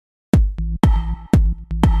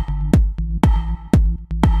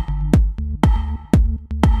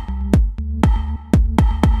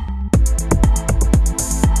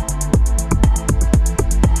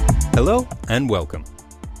and welcome.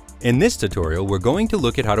 In this tutorial, we're going to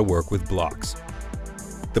look at how to work with blocks.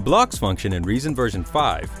 The blocks function in Reason version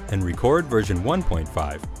 5 and Record version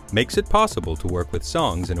 1.5 makes it possible to work with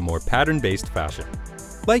songs in a more pattern-based fashion,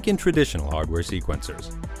 like in traditional hardware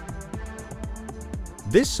sequencers.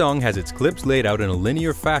 This song has its clips laid out in a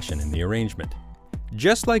linear fashion in the arrangement,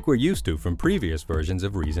 just like we're used to from previous versions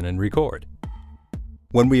of Reason and Record.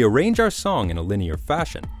 When we arrange our song in a linear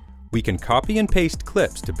fashion, we can copy and paste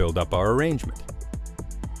clips to build up our arrangement.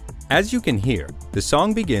 As you can hear, the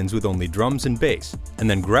song begins with only drums and bass, and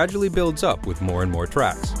then gradually builds up with more and more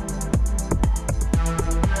tracks.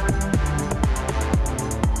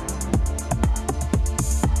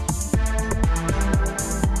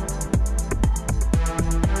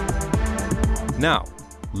 Now,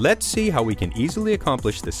 let's see how we can easily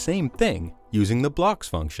accomplish the same thing using the blocks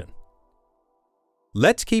function.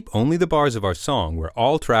 Let's keep only the bars of our song where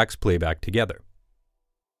all tracks play back together.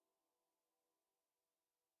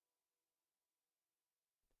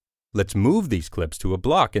 Let's move these clips to a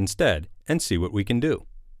block instead and see what we can do.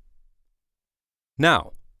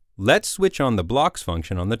 Now, let's switch on the blocks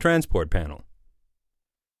function on the transport panel.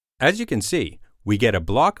 As you can see, we get a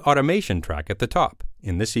block automation track at the top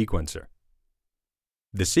in the sequencer.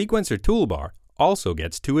 The sequencer toolbar also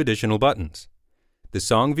gets two additional buttons, the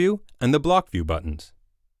song view and the block view buttons.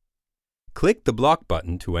 Click the block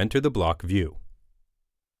button to enter the block view.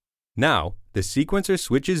 Now, the sequencer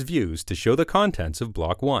switches views to show the contents of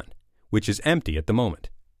block 1, which is empty at the moment.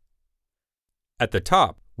 At the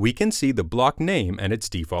top, we can see the block name and its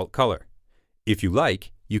default color. If you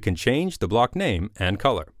like, you can change the block name and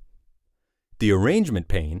color. The arrangement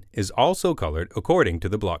pane is also colored according to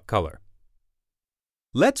the block color.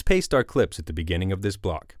 Let's paste our clips at the beginning of this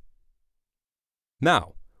block.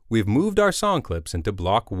 Now, we've moved our song clips into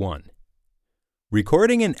block 1.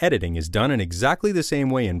 Recording and editing is done in exactly the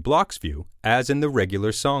same way in blocks view as in the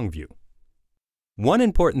regular song view. One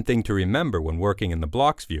important thing to remember when working in the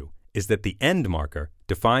blocks view is that the end marker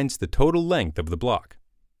defines the total length of the block.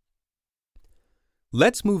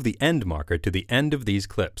 Let's move the end marker to the end of these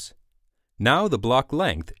clips. Now the block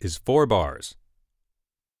length is 4 bars.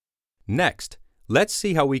 Next, let's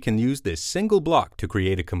see how we can use this single block to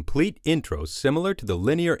create a complete intro similar to the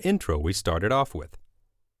linear intro we started off with.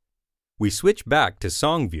 We switch back to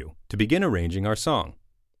Song View to begin arranging our song.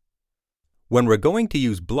 When we're going to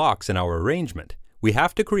use blocks in our arrangement, we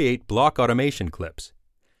have to create block automation clips.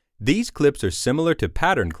 These clips are similar to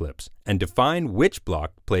pattern clips and define which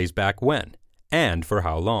block plays back when, and for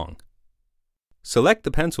how long. Select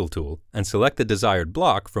the pencil tool and select the desired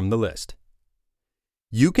block from the list.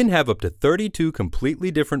 You can have up to 32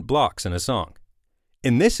 completely different blocks in a song.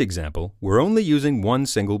 In this example, we're only using one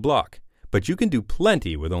single block, but you can do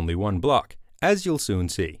plenty with only one block, as you'll soon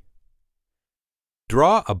see.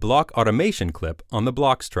 Draw a block automation clip on the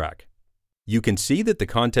blocks track. You can see that the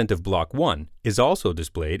content of block 1 is also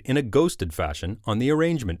displayed in a ghosted fashion on the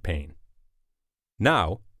arrangement pane.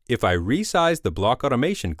 Now, if I resize the block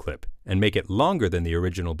automation clip and make it longer than the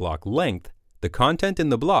original block length, the content in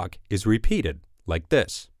the block is repeated like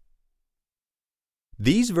this.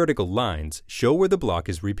 These vertical lines show where the block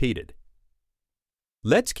is repeated.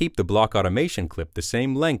 Let's keep the block automation clip the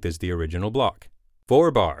same length as the original block, 4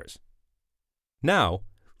 bars. Now,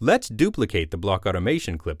 let's duplicate the block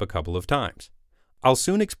automation clip a couple of times. I'll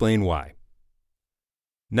soon explain why.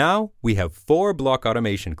 Now, we have 4 block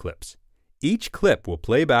automation clips. Each clip will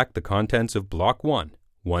play back the contents of block 1,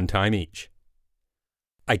 one time each.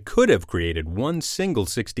 I could have created one single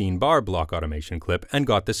 16-bar block automation clip and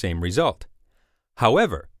got the same result.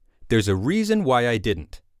 However, there's a reason why I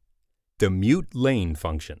didn't. The mute lane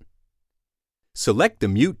function. Select the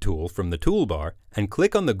mute tool from the toolbar and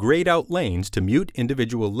click on the grayed out lanes to mute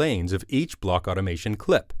individual lanes of each block automation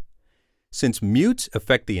clip. Since mutes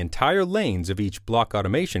affect the entire lanes of each block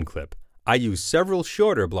automation clip, I use several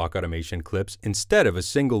shorter block automation clips instead of a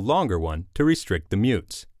single longer one to restrict the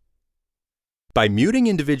mutes. By muting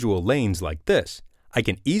individual lanes like this, I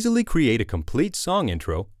can easily create a complete song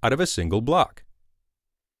intro out of a single block.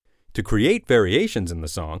 To create variations in the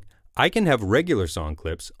song, I can have regular song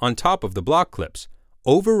clips on top of the block clips,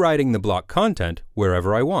 overriding the block content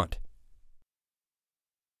wherever I want.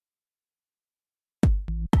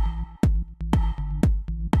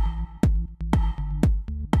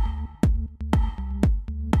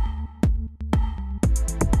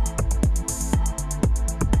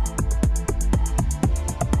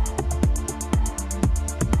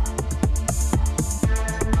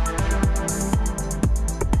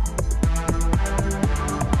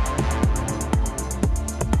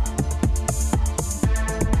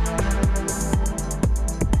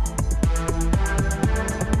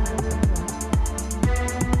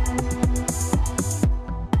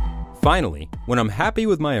 Finally, when I'm happy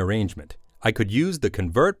with my arrangement, I could use the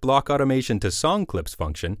Convert Block Automation to Song Clips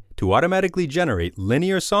function to automatically generate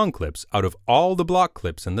linear song clips out of all the block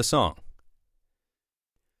clips in the song.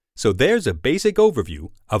 So there's a basic overview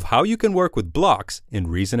of how you can work with blocks in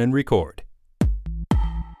Reason and Record.